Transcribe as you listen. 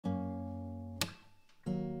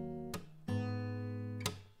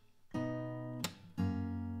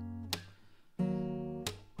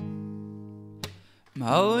I'm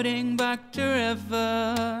holding back the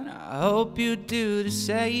river, I hope you do the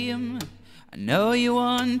same. I know you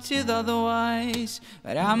wanted otherwise,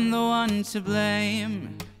 but I'm the one to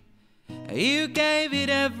blame. You gave it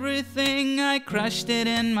everything, I crushed it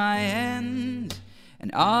in my hand.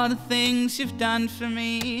 And all the things you've done for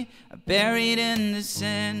me are buried in the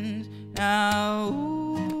sand. Now,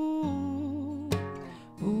 ooh,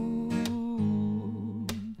 ooh,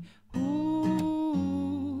 ooh, ooh.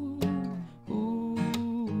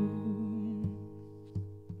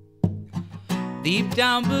 Deep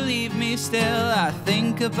down, believe me still, I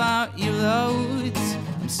think about you loads.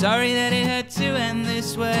 I'm sorry that it had to end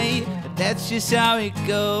this way, but that's just how it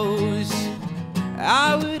goes.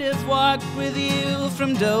 I would have walked with you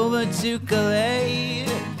from Dover to Calais,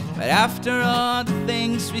 but after all the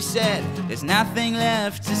things we said, there's nothing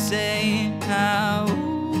left to say now.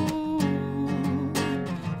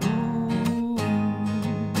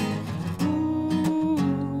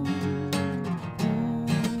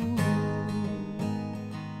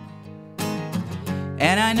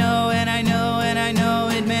 And I know, and I know, and I know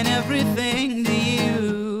it meant everything to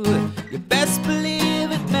you. You best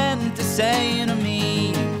believe it meant the same to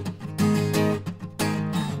me.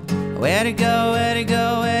 Where to go, where to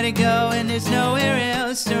go, where to go, and there's nowhere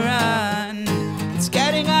else to run. It's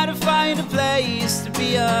getting hard to find a place to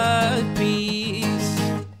be at peace.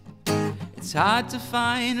 It's hard to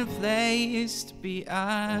find a place to be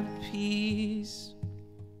at peace.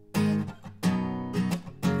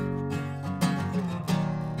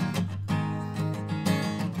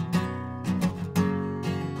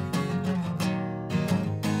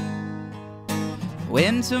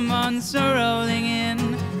 Winter months are rolling in,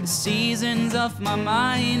 the seasons of my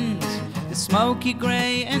mind, the smoky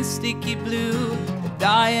grey and sticky blue, the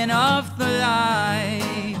dying of the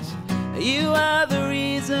light. You are the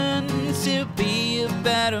reason to be a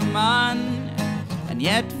better man, and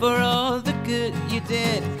yet for all the good you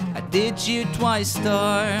did, I did you twice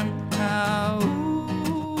storm. Now,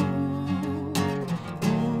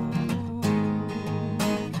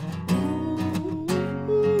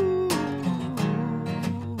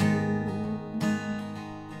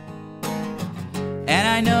 and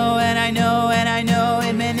I know, and I know, and I know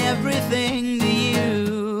it meant everything to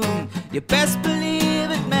you. You best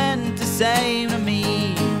believe it meant the same to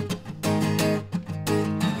me.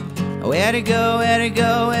 Where to go, where to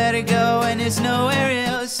go, where to go, and there's nowhere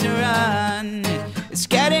else to run. It's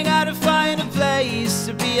getting hard to find a place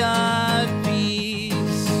to be at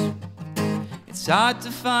peace. It's hard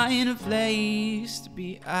to find a place to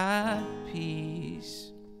be at peace.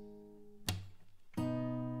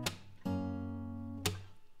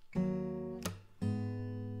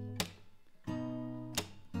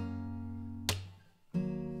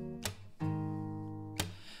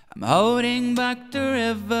 I'm holding back the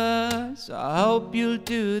river, so I hope you'll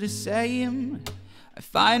do the same. I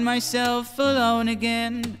find myself alone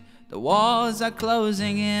again, the walls are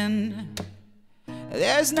closing in.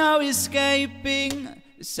 There's no escaping,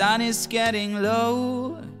 the sun is getting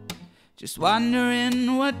low. Just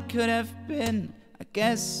wondering what could have been, I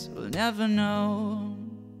guess we'll never know.